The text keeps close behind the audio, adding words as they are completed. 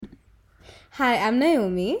Hi, I'm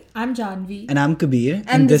Naomi. I'm Janvi. And I'm Kabir.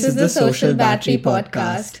 And this is the Social Battery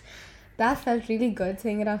Podcast. That felt really good,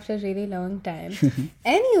 saying it after a really long time.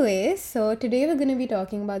 Anyway, so today we're going to be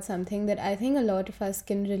talking about something that I think a lot of us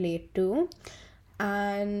can relate to.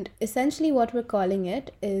 And essentially what we're calling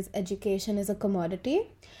it is education is a commodity.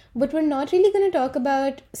 But we're not really going to talk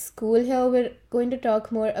about school here. We're going to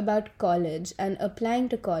talk more about college and applying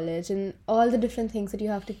to college and all the different things that you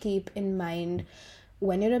have to keep in mind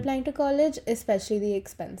when you're applying to college, especially the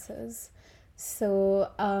expenses. So,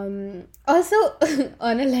 also,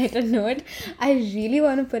 on a lighter note, I really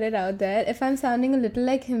want to put it out there. If I'm sounding a little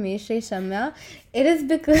like Himesh Reshamya, it is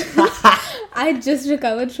because I just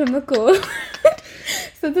recovered from a cold.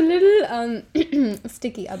 So it's a little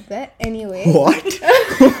sticky up there. Anyway. What?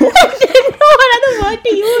 What other word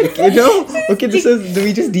to use? Okay,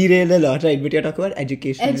 we just derailed a lot, right? But you're talking about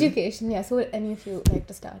education. Education, yeah. So would any of you like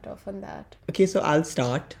to start off on that? Okay, so I'll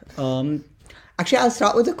start. Actually, I'll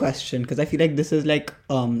start with a question because I feel like this is like,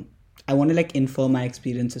 I want to like infer my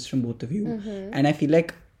experiences from both of you. Mm-hmm. And I feel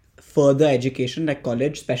like further education, like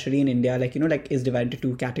college, especially in India, like, is divided into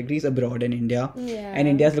two categories, abroad and India. Yeah. And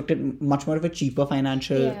India has looked at much more of a cheaper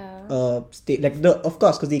financial state, like of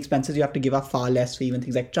course, because the expenses you have to give are far less for even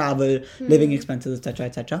things like travel, living expenses, etc.,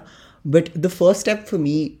 etc. But the first step for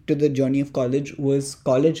me to the journey of college was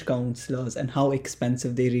college counselors and how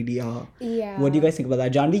expensive they really are. Yeah. What do you guys think about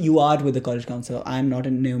that? Janvi, you are with a college counselor. I'm not,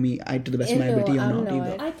 and Naomi, to the best of my ability, you're not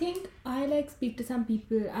either. I think I speak to some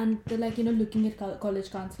people and they're looking at college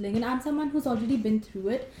counseling, and I'm someone who's already been through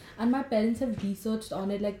it, and my parents have researched on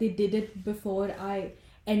it, like they did it before I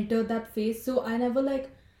entered that phase, so I never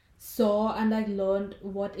saw and learned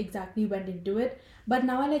what exactly went into it. But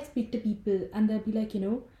now I speak to people and they'll be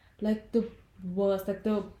the worst,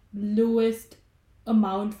 the lowest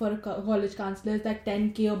amount for a college counselor is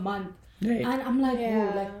 10K a month. Right. And I'm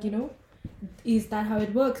whoa, is that how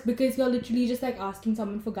it works? Because you're literally just asking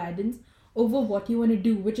someone for guidance over what you want to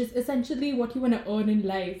do, which is essentially what you want to earn in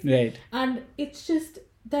life. Right. And it's just,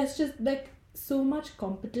 there's just so much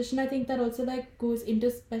competition. I think that also goes into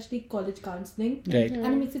especially college counseling. Right. And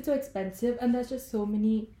it makes it so expensive, and there's just so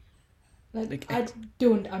many I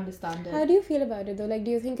don't understand it. How do you feel about it though? Do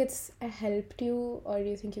you think it's helped you, or do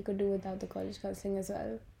you think you could do without the college counseling as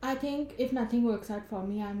well? I think if nothing works out for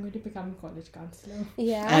me, I'm going to become a college counselor.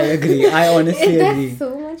 Yeah. I agree. I honestly agree. There's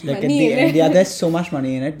so much At money the in end, it. yeah, there's so much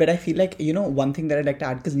money in it. But I feel one thing that I'd like to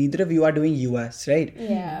add, because neither of you are doing US, right?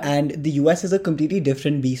 Yeah. And the US is a completely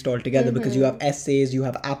different beast altogether because you have essays, you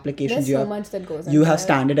have applications, There's so much that goes on. you have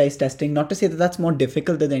standardized testing. Not to say that that's more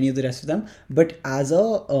difficult than any of the rest of them, but as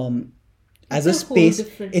a space,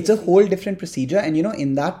 it's a whole different procedure. And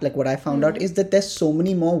in that, what I found out is that there's so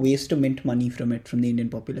many more ways to mint money from the Indian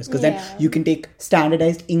populace, because then you can take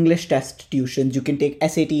standardized English test tuitions, you can take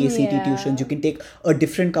SAT, ACT tuitions, you can take a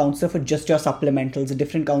different counselor for just your supplementals, a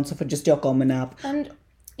different counselor for just your common app. And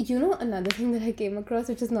another thing that I came across,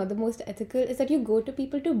 which is not the most ethical, is that you go to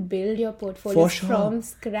people to build your portfolio from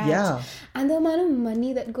scratch. Yeah. And the amount of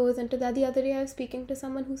money that goes into that. The other day I was speaking to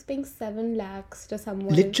someone who's paying 7 lakhs to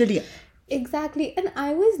someone. Literally. Exactly. And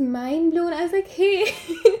I was mind blown. I was like, hey,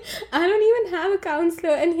 I don't even have a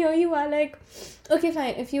counselor. And here you are okay,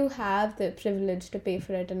 fine. If you have the privilege to pay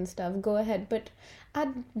for it and stuff, go ahead. But I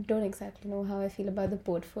don't exactly know how I feel about the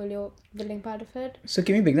portfolio building part of it. So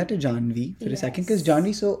can we bring that to Janvi for a second? Because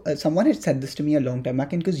Janvi, someone had said this to me a long time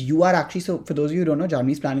back, and because you are actually, so for those of you who don't know,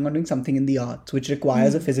 Janvi's planning on doing something in the arts, which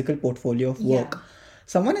requires a physical portfolio of work. Yeah.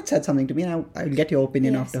 Someone had said something to me, and I'll get your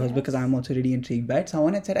opinion afterwards because I'm also really intrigued by it.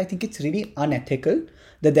 Someone had said, I think it's really unethical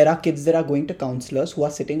that there are kids that are going to counselors who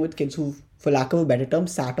are sitting with kids who, for lack of a better term,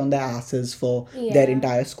 sat on their asses for their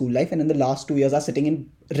entire school life, and in the last 2 years are sitting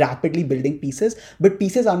in rapidly building pieces, but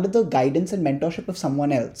pieces under the guidance and mentorship of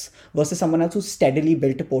someone else versus someone else who's steadily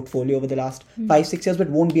built a portfolio over the last 5-6 years but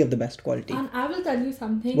won't be of the best quality. And I will tell you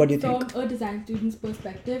something from a design student's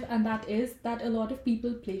perspective, and that is that a lot of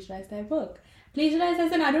people plagiarize their work. Plagiarize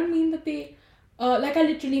as in, I don't mean that they I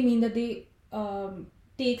literally mean that they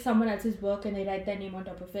take someone else's work and they write their name on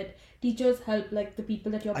top of it. Teachers help the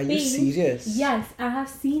people that you're paying. Are you serious? Yes, I have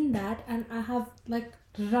seen that, and I have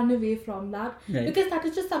run away from that, because that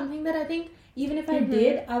is just something that I think even if I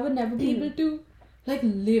did, I would never be able to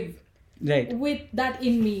live with that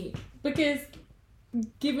in me, because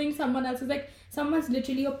giving someone else's someone's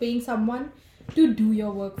literally, you're paying someone to do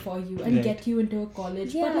your work for you and Right. get you into a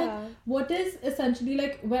college. But like, Yeah. what is essentially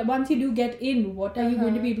like once you do get in, what are you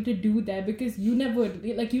going to be able to do there? Because you never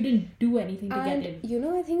like you didn't do anything to And get in. you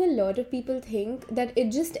know, I think a lot of people think that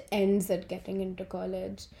it just ends at getting into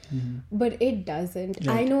college, but it doesn't.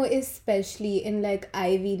 I Right. know, especially in like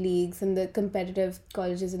Ivy Leagues and the competitive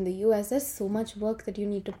colleges in the US, there's so much work that you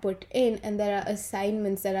need to put in, and there are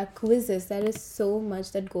assignments, there are quizzes, there is so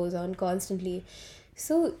much that goes on constantly.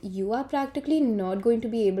 So you are practically not going to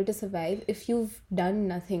be able to survive if you've done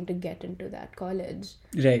nothing to get into that college.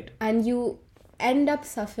 Right. And you end up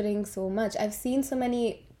suffering so much. I've seen so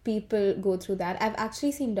many people go through that. I've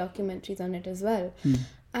actually seen documentaries on it as well.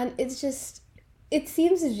 And it's just, it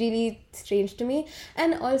seems really strange to me.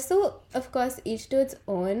 And also, of course, each to its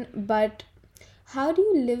own, but how do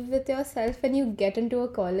you live with yourself when you get into a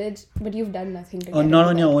college but you've done nothing to Or get not into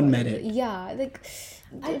on that your own college? merit. Yeah, like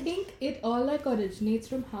I think it all like originates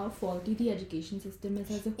from how faulty the education system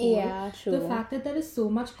is as a whole. Yeah, true. The fact that there is so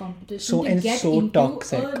much competition So- to and get so into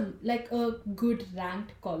toxic. a good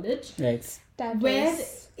ranked college, Right. status. where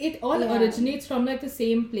it all Yeah. originates from like the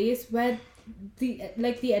same place where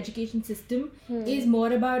the education system is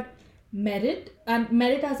more about merit, and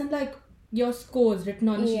merit isn't like your scores written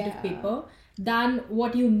on a sheet of Yeah. paper, than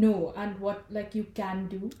what you know and what like you can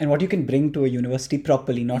do. And what you can bring to a university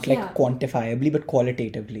properly, not like Yeah. quantifiably, but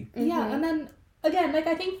qualitatively. Yeah, and then again, like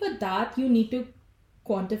I think for that you need to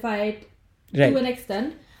quantify it Right. to an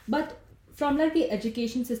extent, but from like the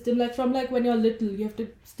education system, like from like when you're little, you have to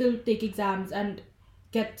still take exams and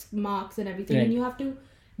get marks and everything, Right. and you have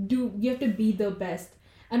to be the best.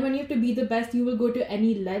 And when you have to be the best, you will go to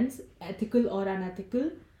any lengths, ethical or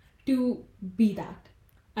unethical, to be that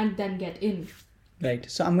and then get in. Right.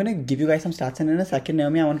 So I'm going to give you guys some stats, and in a second,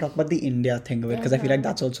 Naomi, I want to talk about the India thing of it, because I feel like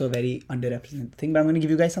that's also a very underrepresented thing. But I'm going to give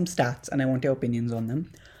you guys some stats, and I want your opinions on them.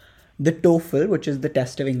 The TOEFL, which is the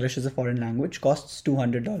test of English as a foreign language, costs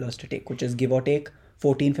 $200 to take, which is give or take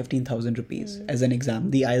 15,000 rupees as an exam.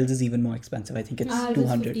 The IELTS is even more expensive. I think it's IELTS is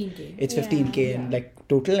 200. 15K. It's 15K Yeah. in like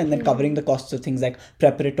total, and then covering the costs of things like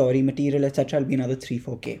preparatory material, etc. will be another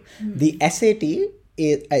 3-4K. The SAT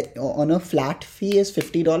on a flat fee is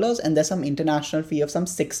 $50, and there's some international fee of some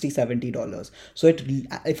 $60-$70. So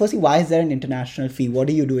firstly, why is there an international fee? What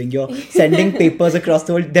are you doing? You're sending papers across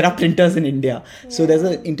the world. There are printers in India, so there's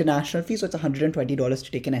an international fee. So it's $120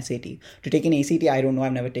 to take an SAT. To take an ACT, I don't know,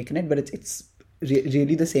 I've never taken it, but it's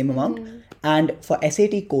really the same amount. And for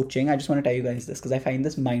SAT coaching, I just want to tell you guys this because I find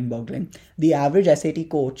this mind-boggling. The average SAT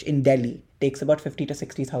coach in Delhi takes about 50 to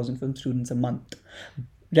 60,000 from students a month.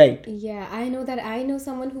 Right. Yeah, I know that. I know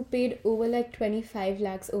someone who paid over like 25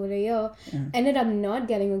 lakhs over a year, ended up not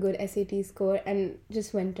getting a good SAT score and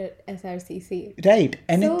just went to SRCC. Right.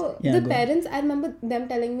 And So go on. parents, I remember them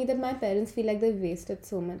telling me that my parents feel like they wasted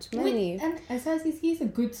so much money. Wait, and SRCC is a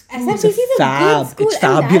good school. SRCC is a Fab. good school. It's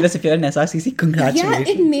and that- fabulous if you're an SRCC. Congratulations.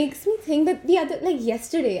 Yeah, it makes me think that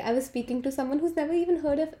yesterday I was speaking to someone who's never even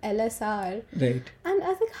heard of LSR. Right. And I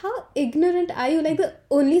was like, how ignorant are you? Like, the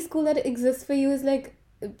only school that exists for you is like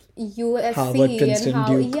USC Harvard, Princeton, and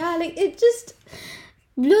Duke. yeah, like it just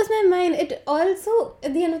blows my mind. It also,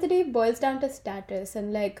 at the end of the day, boils down to status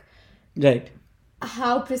and like Right.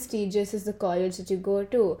 how prestigious is the college that you go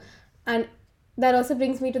to. And that also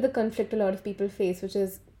brings me to the conflict a lot of people face, which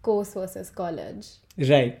is course versus college.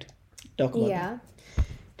 Right. Talk about Yeah.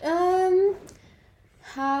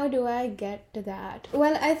 How do I get to that?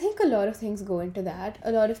 Well, I think a lot of things go into that.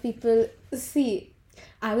 A lot of people see,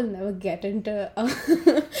 I will never get into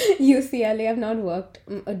UCLA. I've not worked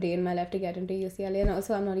a day in my life to get into UCLA, and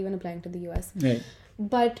also I'm not even applying to the US. that. Right.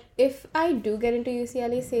 But if I do get into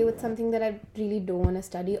UCLA, say with something that I really don't want to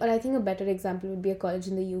study, or I think a better example would be a college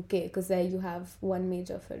in the UK, because there you have one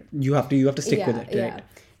major for You have to stick with it. Right.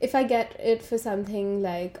 If I get it for something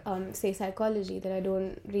like say psychology that I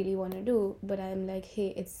don't really want to do, but I'm like,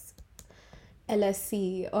 hey, it's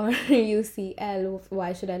LSC or UCL,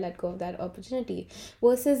 why should I let go of that opportunity?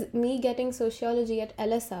 Versus me getting sociology at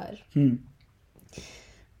LSR.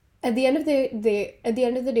 At the end of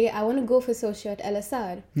the day, I want to go for socio at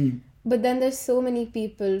LSR. But then there's so many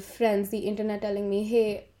people, friends, the internet telling me,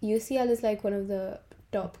 hey, UCL is like one of the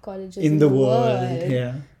top colleges In the world.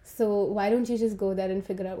 Yeah. So why don't you just go there and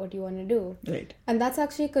figure out what you want to do? Right. And that's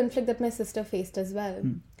actually a conflict that my sister faced as well.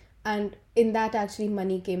 And in that, actually,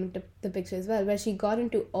 money came into the picture as well, where she got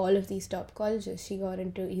into all of these top colleges. She got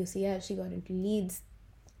into UCL, she got into Leeds.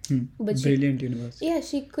 But Brilliant university. yeah,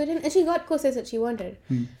 she couldn't, and she got courses that she wanted.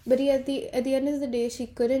 But yeah, at the end of the day, she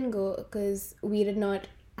couldn't go because we did not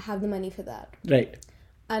have the money for that. Right.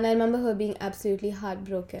 And I remember her being absolutely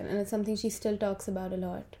heartbroken, and it's something she still talks about a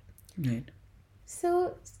lot. Right.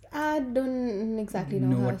 So I don't exactly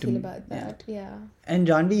know how I feel about that. Yeah. And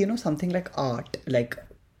Janvi, something like art, like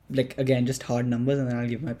again, just hard numbers, and then I'll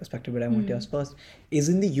give my perspective, but I want yours first. Is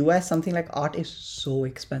in the US something like art is so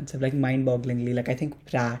expensive, like mind-bogglingly. Like I think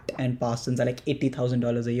Pratt and Parsons are like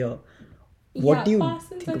 $80,000 a year. What do you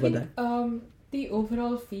Parsons, think about that? The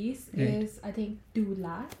overall fees is, I think, 2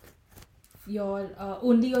 lakh. Your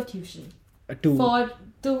only your tuition for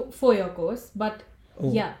the 4-year course, but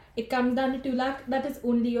it comes down to 2 lakh. That is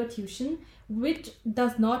only your tuition, which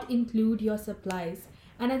does not include your supplies.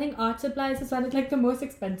 And I think art supplies is one of like the most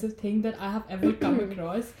expensive thing that I have ever come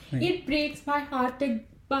across. Right. It breaks my heart to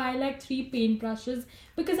buy like 3 paintbrushes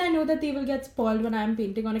because I know that they will get spoiled when I'm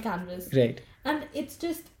painting on a canvas. Right. And it's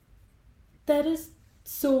just, there is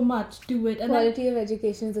so much to it. And Quality of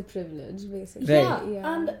education is a privilege, basically. Right.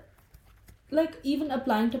 yeah, and like even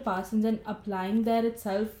applying to Parsons and applying there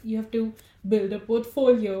itself, you have to build a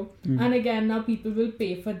portfolio, and again now people will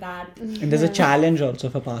pay for that. And there's a challenge also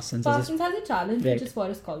for Parsons. Parsons has a challenge, Right. which is for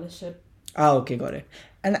a scholarship. Okay, got it.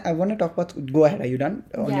 And I want to talk about. Go ahead. Are you done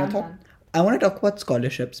on Yeah, your I'm thought? done. I want to talk about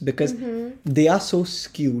scholarships because they are so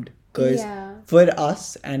skewed. Because Yeah. for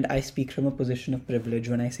us, and I speak from a position of privilege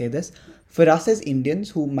when I say this, for us as Indians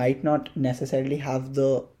who might not necessarily have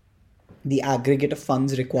the aggregate of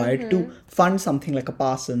funds required to fund something like a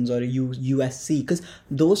Parsons or a USC, because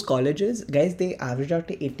those colleges, guys, they average out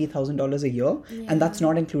to $80,000 a year, and that's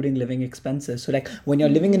not including living expenses. So like when you're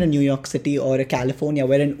living in a New York City or a California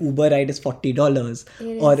where an Uber ride is $40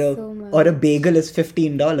 or a bagel is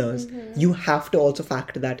 $15, you have to also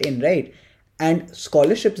factor that in, right? And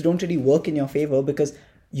scholarships don't really work in your favor because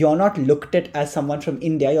you're not looked at as someone from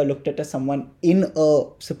India, you're looked at as someone in a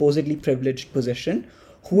supposedly privileged position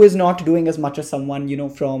who is not doing as much as someone,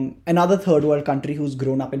 from another third world country who's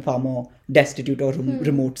grown up in far more destitute or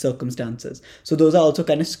remote circumstances. So those are also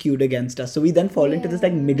kind of skewed against us. So we then fall into this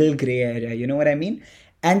like middle gray area, you know what I mean?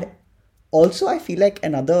 And also I feel like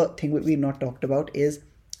another thing that we've not talked about is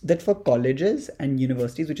that for colleges and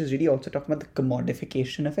universities, which is really also talking about the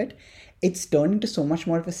commodification of it, it's turned into so much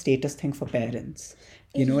more of a status thing for parents.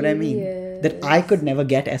 You know what I mean? That I could never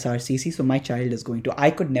get SRCC, so my child is going to.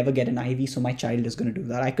 I could never get an IV, so my child is going to do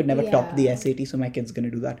that. I could never top the SAT, so my kid's going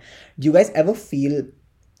to do that. Do you guys ever feel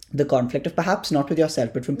the conflict of, perhaps not with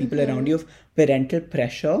yourself, but from people around you, of parental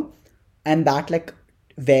pressure, and that like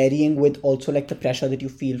varying with also like the pressure that you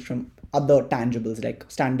feel from other tangibles like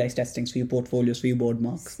standardized testings for your portfolios, for your board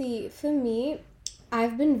marks? See, for me,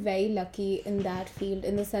 I've been very lucky in that field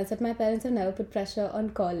in the sense that my parents have never put pressure on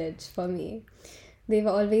college for me. They've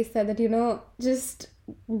always said that, just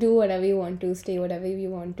do whatever you want to, stay whatever you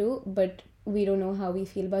want to, but we don't know how we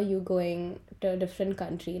feel about you going to a different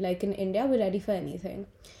country. Like in India, we're ready for anything.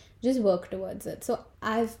 Just work towards it. So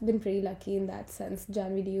I've been pretty lucky in that sense.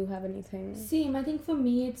 Janvi, do you have anything? Same. I think for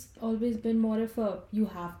me, it's always been more of a you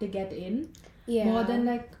have to get in. Yeah. More than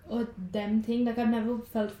like a them thing. Like I've never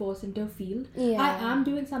felt forced into a field. Yeah. I am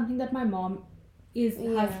doing something that my mom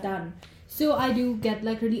has done. So I do get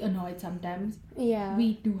like really annoyed sometimes. Yeah.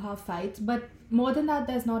 We do have fights. But more than that,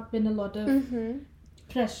 there's not been a lot of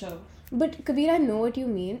pressure. But Kabir, I know what you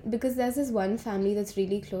mean, because there's this one family that's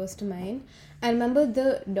really close to mine. I remember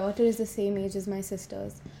the daughter is the same age as my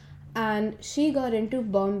sisters. And she got into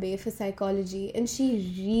Bombay for psychology, and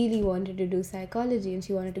she really wanted to do psychology, and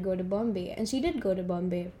she wanted to go to Bombay, and she did go to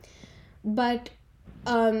Bombay. But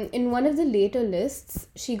in one of the later lists,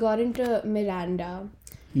 she got into Miranda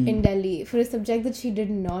in Delhi for a subject that she did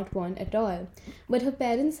not want at all. But her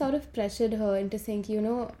parents sort of pressured her into saying,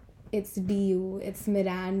 it's DU, it's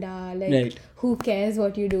Miranda, like who cares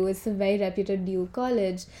what you do, it's a very reputed DU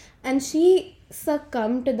college. And she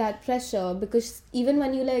succumbed to that pressure because even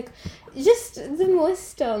when you just the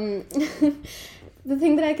most the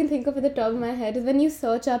thing that I can think of at the top of my head is when you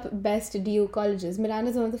search up best DU colleges,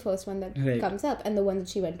 Miranda is one of the first one that comes up, and the one that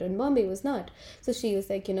she went to in Bombay was not. So she was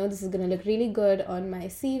like, this is gonna look really good on my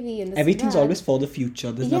CV, and this everything's and that. always for the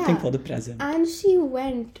future. There's nothing for the present. And she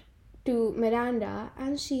went to Miranda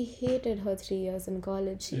and she hated her 3 years in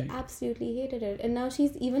college. She absolutely hated it, and now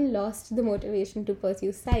she's even lost the motivation to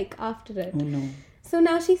pursue psych after it. Oh no. So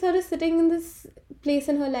now she's sort of sitting in this place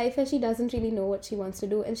in her life where she doesn't really know what she wants to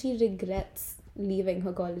do, and she regrets leaving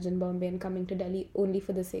her college in Bombay and coming to Delhi only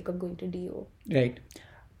for the sake of going to DO. Right.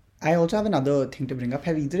 I also have another thing to bring up.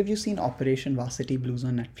 Have either of you seen Operation Varsity Blues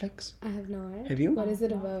on Netflix? I have not. Have you? What is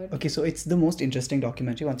it about? Okay, so it's the most interesting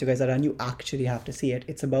documentary. Once you guys are done, you actually have to see it.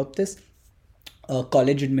 It's about this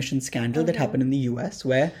college admission scandal that happened in the US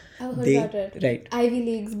where I've heard they about it. right Ivy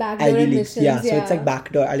League's backdoor Ivy Leagues, admissions. so it's like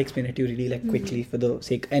backdoor. I'll explain it to you really like quickly for the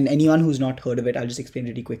sake, and anyone who's not heard of it, I'll just explain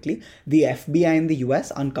really quickly. The FBI in the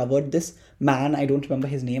US uncovered this man, I don't remember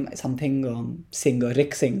his name, something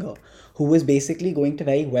Rick Singer, who was basically going to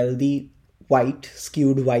very wealthy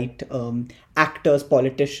skewed white actors,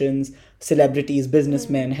 politicians, celebrities,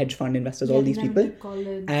 businessmen, hedge fund investors, all these people,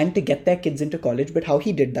 and to get their kids into college. But how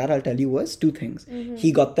he did that, I'll tell you, was two things.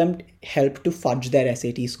 He got them help to fudge their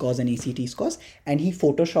SAT scores and ACT scores, and he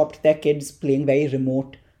photoshopped their kids playing very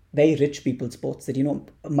remote, very rich people sports that,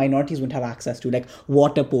 minorities wouldn't have access to, like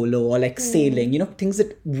water polo or like sailing, things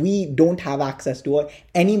that we don't have access to, or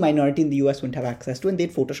any minority in the US wouldn't have access to, and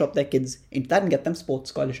they'd Photoshop their kids into that and get them sports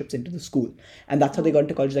scholarships into the school. And that's how they got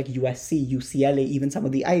into college like USC, UCLA, even some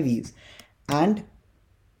of the Ivies. And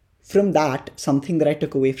from that, something that I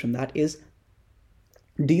took away from that is,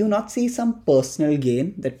 do you not see some personal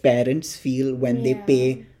gain that parents feel when they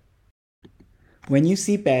pay? When you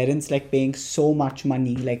see parents like paying so much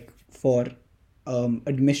money like for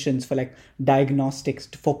admissions, for like diagnostics,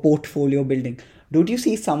 for portfolio building, don't you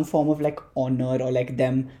see some form of like honor or like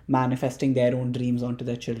them manifesting their own dreams onto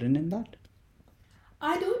their children in that?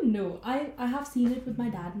 I don't know. I have seen it with my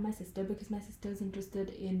dad and my sister because my sister is interested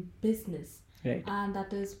in business. Right. And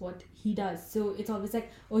that is what he does. So it's always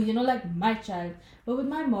like, oh, like my child. But with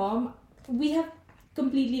my mom, we have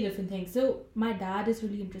completely different things. So my dad is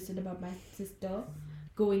really interested about my sister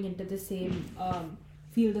going into the same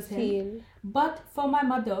field as him. But for my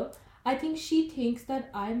mother, I think she thinks that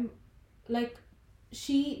I'm like,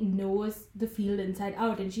 she knows the field inside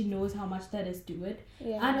out and she knows how much there is to it.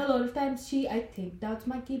 And a lot of times I think doubts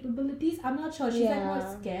my capabilities. I'm not sure. She's like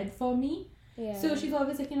more scared for me. So she's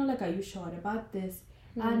always like, like, are you sure about this?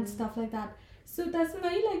 And stuff like that. So that's a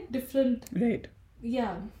very like different. Right.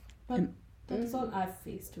 Yeah. But that's all I've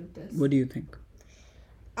faced with this. What do you think?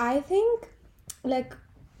 I think, like,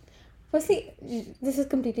 firstly, this is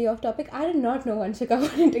completely off topic. I did not know Vanshika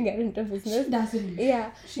wanted to get into business. She doesn't.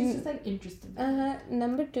 Yeah. She's just like interested.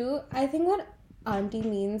 Number two, I think what auntie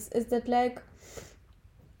means is that, like,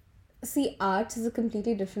 see, arts is a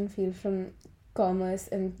completely different field from commerce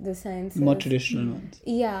and the sciences. More traditional ones.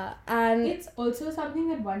 Yeah, and it's also something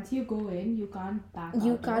that once you go in, you can't back out.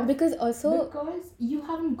 You can't, because also... Because you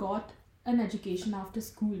haven't got an education after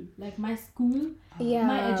school. Like my school, yeah,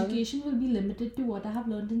 my education will be limited to what I have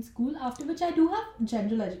learned in school, after which I do have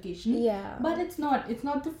general education. Yeah. But it's not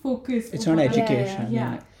the focus. It's not education.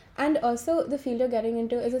 Yeah. And also the field you're getting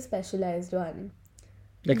into is a specialized one.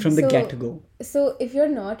 Like from the get-go. So if you're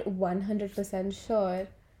not 100% sure,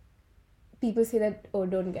 people say that, oh,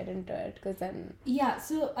 don't get into it, because then... Yeah,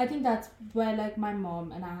 so I think that's where like my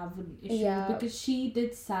mom and I have an issue, because she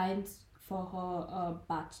did science for her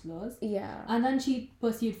bachelor's. Yeah. And then she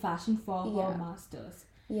pursued fashion for her master's.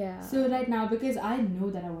 Yeah. So right now, because I know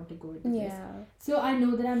that I want to go into this. So I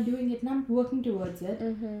know that I'm doing it and I'm working towards it.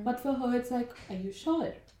 Mm-hmm. But for her, it's like, are you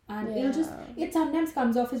sure? And it sometimes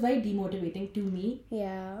comes off as very demotivating to me.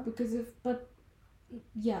 Yeah. Because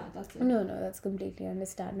that's it. No, that's completely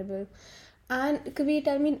understandable. And Kabir,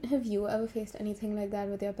 tell me, have you ever faced anything like that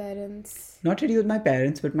with your parents? Not really with my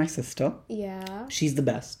parents, but my sister. Yeah. She's the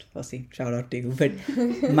best. Firstly, shout out to you. But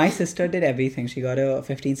my sister did everything. She got a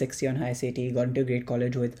 1560 on her SAT, got into a great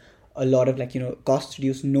college with a lot of cost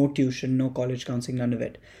reduced, no tuition, no college counseling, none of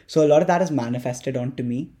it. So a lot of that is manifested onto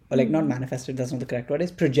me. Or not manifested, that's not the correct word,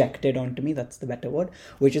 is projected onto me, that's the better word.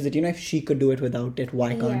 Which is that, if she could do it without it,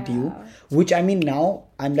 why can't you? Which, I mean, now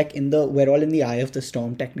I'm like we're all in the eye of the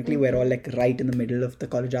storm, technically. We're all like right in the middle of the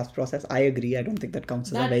college apps process. I agree, I don't think that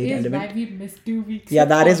counts as a very relevant. That is why we missed 2 weeks. Yeah,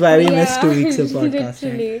 that is why we missed 2 weeks of podcasting.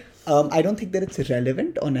 Literally. I don't think that it's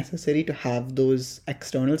relevant or necessary to have those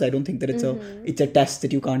externals. I don't think that it's a test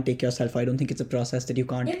that you can't take yourself. I don't think it's a process that you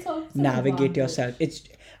can't navigate yourself.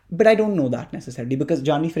 But I don't know that necessarily, because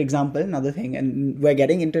Johnny, for example, another thing, and we're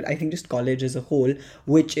getting into, I think, just college as a whole,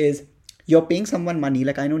 which is you're paying someone money.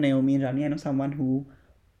 Like I know Naomi and Johnny, I know someone who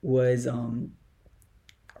was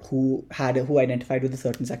who identified with a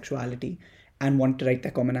certain sexuality and wanted to write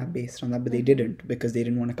their Common App based on that, but they didn't, because they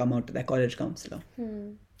didn't want to come out to their college counselor.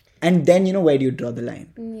 And then, where do you draw the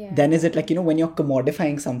line? Yeah. Then is it like, when you're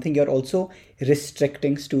commodifying something, you're also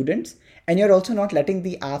restricting students, and you're also not letting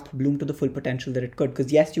the app bloom to the full potential that it could.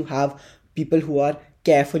 Because yes, you have people who are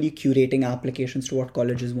carefully curating applications to what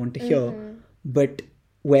colleges want to hear, but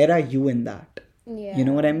where are you in that? Yeah. You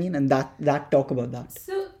know what I mean? And that talk about that.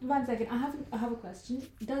 So, 1 second, I have a question.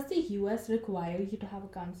 Does the US require you to have a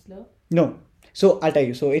counselor? No. So I'll tell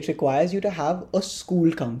you. So it requires you to have a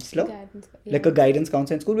school counselor, Guidance, like a guidance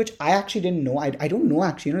counselor in school, which I actually didn't know. I don't know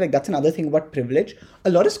actually. Like that's another thing about privilege. A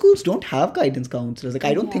lot of schools don't have guidance counselors. Like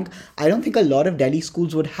I don't think a lot of Delhi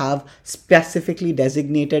schools would have specifically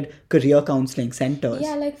designated career counseling centers.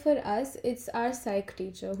 Yeah, like for us, it's our psych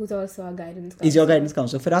teacher who's also our guidance counselor. Is your guidance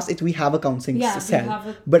counselor. For us, we have a counseling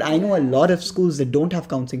cell. But I know a lot of schools that don't have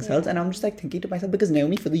counseling cells, and I'm just like thinking to myself, because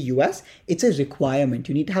Naomi, for the US, it's a requirement.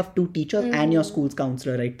 You need to have 2 teachers and your school's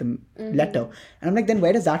counselor write the letter. And I'm like, then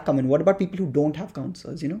where does that come in? What about people who don't have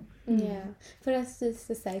counselors, Yeah, for us, it's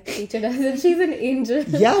the psych teacher does it. She's an angel.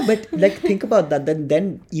 Yeah, but like think about that.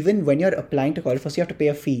 Then even when you're applying to college, first you have to pay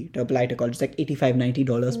a fee to apply to college. It's like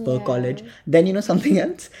 $85-$90 per college. Then something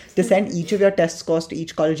else. To send each of your test scores to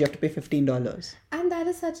each college, you have to pay $15. And that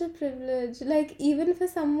is such a privilege. Like, even for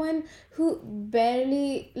someone who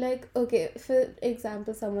barely, like, okay, for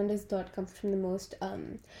example, someone does not come from the most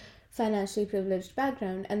financially privileged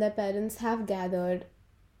background, and their parents have gathered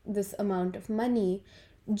this amount of money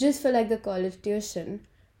just for like the college tuition.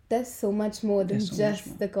 There's so much more than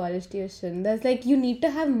just the college tuition. There's like, you need to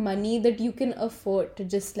have money that you can afford to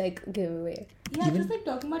just like give away. Yeah, just like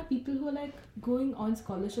talking about people who are like going on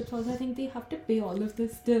scholarships also, I think they have to pay all of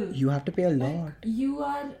this still. You have to pay a lot. Like, you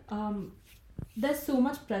are there's so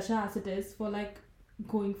much pressure as it is for like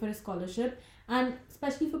going for a scholarship, and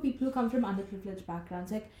especially for people who come from underprivileged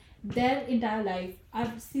backgrounds, like their entire life,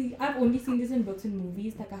 I've only seen this in books and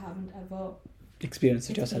movies, like I haven't ever experienced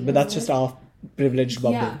it yourself, but that's just our privileged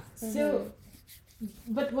bubble. Yeah. So,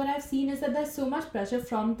 but what I've seen is that there's so much pressure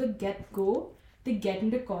from the get-go to get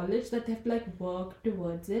into college that they have to like work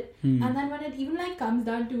towards it. And then when it even like comes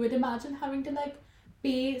down to it, imagine having to like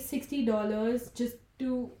pay $60 just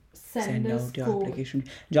to send out your score. application.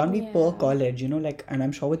 Janvi, per college, like, and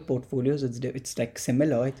I'm sure with portfolios it's like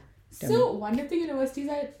similar. So one of the universities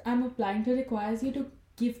I'm applying to requires you to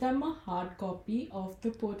give them a hard copy of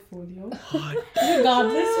the portfolio,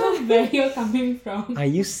 regardless of where you're coming from. Are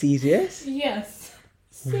you serious? Yes.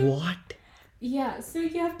 So, what? Yeah, so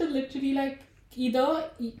you have to literally like either,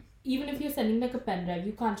 even if you're sending like a pen drive,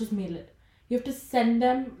 you can't just mail it. You have to send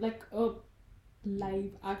them like a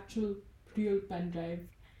live, actual, real pen drive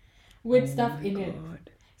with stuff in it.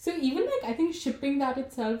 So even like I think shipping that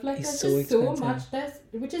itself, like there's just so much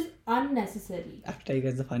which is unnecessary. I have to tell you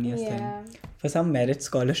guys the funniest thing. For some merit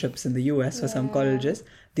scholarships in the US, for some colleges,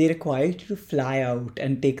 they require you to fly out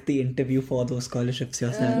and take the interview for those scholarships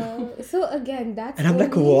yourself. So again, that's and I'm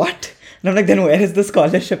like, what? And I'm like, then where is the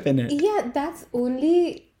scholarship in it? Yeah, that's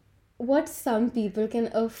only what some people can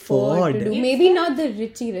afford to do. Maybe not the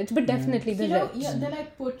richy rich, but definitely the rich. Yeah, they're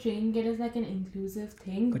like portraying it as like an inclusive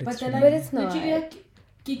thing, but they're like, but it's not. Literally like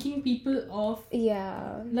kicking people off,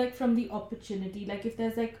 like from the opportunity. Like if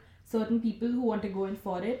there's like certain people who want to go in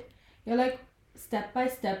for it, you're like step by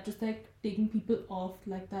step just like taking people off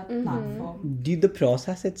like that platform. The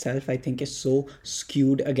process itself, I think, is so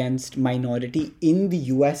skewed against minority in the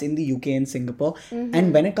US, in the UK, in Singapore,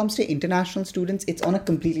 and when it comes to international students, it's on a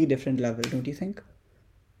completely different level, don't you think?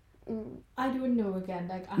 I don't know again.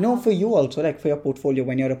 For you also, like for your portfolio,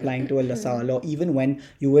 when you're applying to a LaSalle, or even when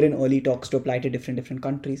you were in early talks to apply to different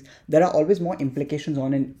countries, there are always more implications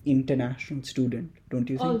on an international student, don't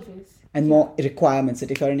you think? Always. And more requirements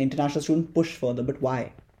that if you're an international student, push further. But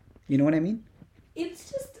why? You know what I mean? It's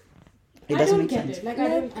just it I doesn't don't make get sense. it. Like I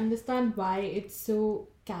don't understand why it's so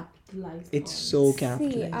capitalized. It's so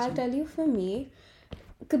capitalized. See, I'll tell you, for me,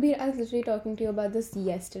 Kabir, I was literally talking to you about this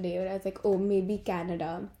yesterday, where I was like, oh, maybe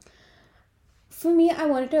Canada. For me, I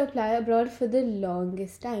wanted to apply abroad for the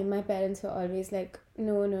longest time. My parents were always like,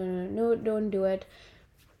 no, don't do it.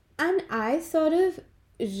 And I sort of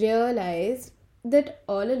realized that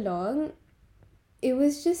all along, it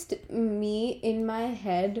was just me in my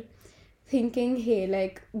head thinking, hey,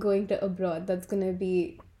 like going to abroad, that's gonna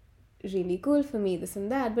be really cool for me, this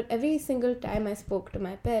and that. But every single time I spoke to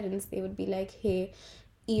my parents, they would be like, hey,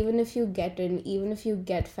 even if you get in, even if you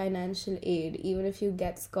get financial aid, even if you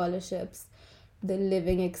get scholarships, the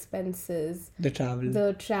living expenses, the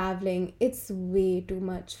traveling, it's way too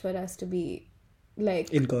much for us to be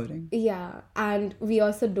like incurring. Yeah, and we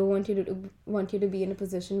also don't want you to be in a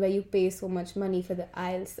position where you pay so much money for the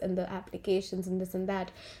IELTS and the applications and this and that,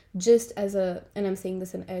 just as a, and I'm saying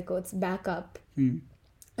this in air quotes, backup, and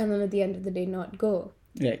then at the end of the day not go.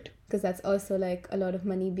 Right. Because that's also like a lot of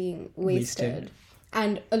money being wasted.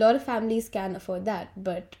 And a lot of families can afford that,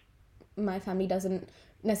 but my family doesn't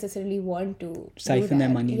necessarily want to siphon their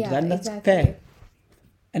money into that, and that's fair.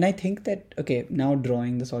 And I think that, okay, now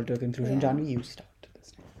drawing this all to a conclusion, Janvi, you start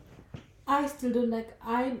this time. I still don't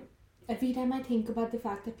every time I think about the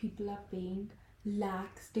fact that people are paying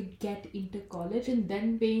lakhs to get into college and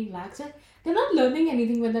then paying lakhs. Like, they're not learning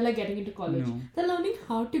anything when they're like getting into college. No. They're learning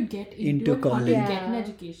how to get Into and how college. to get an Yeah.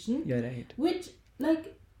 education. You're right. Which,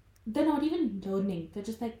 like, they're not even learning. They're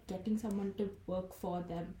just like getting someone to work for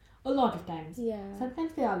them a lot of times. Yeah.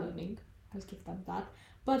 Sometimes they are learning. I'll give them that.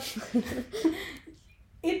 But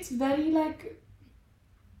it's very like,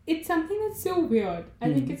 it's something that's so weird.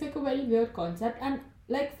 I think it's like a very weird concept. And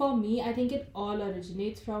like for me, I think it all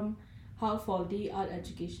originates from how faulty our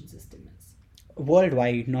education system is.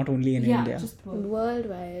 Worldwide, not only in India. Just world.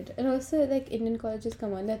 Worldwide. And also, like, Indian colleges,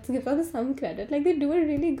 come on, let's give them some credit. Like, they do a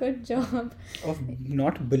really good job. Of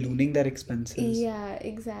not ballooning their expenses. Yeah,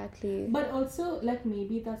 exactly. But also, like,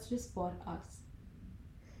 maybe that's just for us.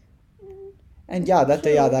 And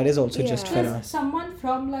that is also just Yeah. for Because us. someone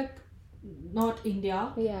from like not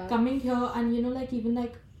India Yeah. coming here and like even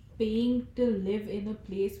like paying to live in a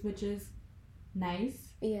place which is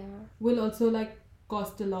nice Yeah. will also like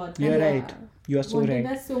cost a lot. You're And, right. You are so wanting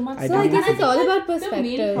right. that so much. I So I didn't guess think it's all that about The main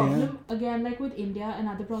perspective. problem again, like with India,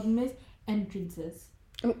 another problem is entrances.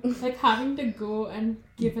 Like having to go and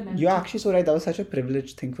give an entrance. You're actually so right. That was such a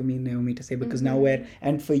privileged thing for me, Naomi, to say, because now we're,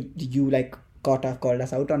 and for you, like, called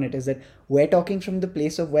us out on it, is that we're talking from the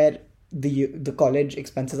place of where the college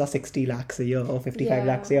expenses are 60 lakhs a year or 55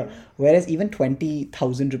 lakhs a year, whereas even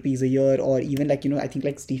 20,000 rupees a year, or even like, I think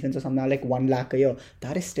like Stephens or something, are like 1 lakh a year.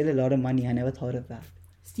 That is still a lot of money. I never thought of that.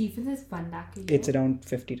 Stephens is 1 lakh a year. It's around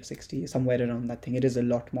 50 to 60, somewhere around that thing. It is a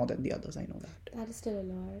lot more than the others, I know that. That is still a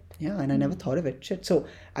lot. Yeah, and I never thought of it. Shit. So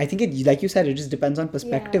I think it, like you said, it just depends on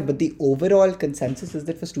perspective. Yeah. But the overall consensus is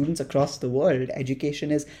that for students across the world,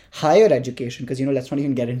 education is higher education. Because, let's not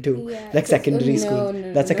even get into Yeah, like secondary no, school.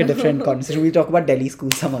 no, That's like a no. different conversation. We'll talk about Delhi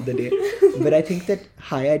school some other day. But I think that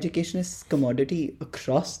higher education is commodity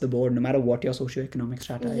across the board, no matter what your socioeconomic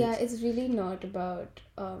strata Yeah, is. it's really not about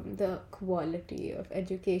the quality of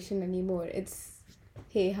education anymore. It's,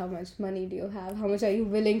 hey, how much money do you have? How much are you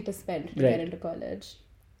willing to spend to Right. get into college?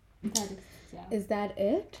 That is, yeah. Is that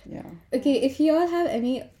it? Yeah. Okay, if you all have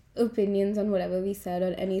any opinions on whatever we said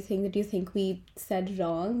or anything that you think we said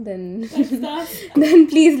wrong, then then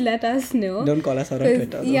please let us know. Don't call us out on 'Cause-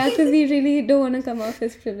 Twitter. Though. Yeah, because we really don't want to come off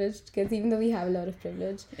as privileged kids, even though we have a lot of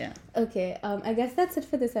privilege. Yeah. Okay, I guess that's it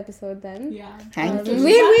for this episode then. Yeah. Thank Wait,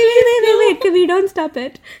 you. wait, we don't stop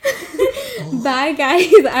it. Bye,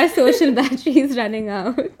 guys. Our social battery is running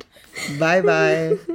out. Bye bye.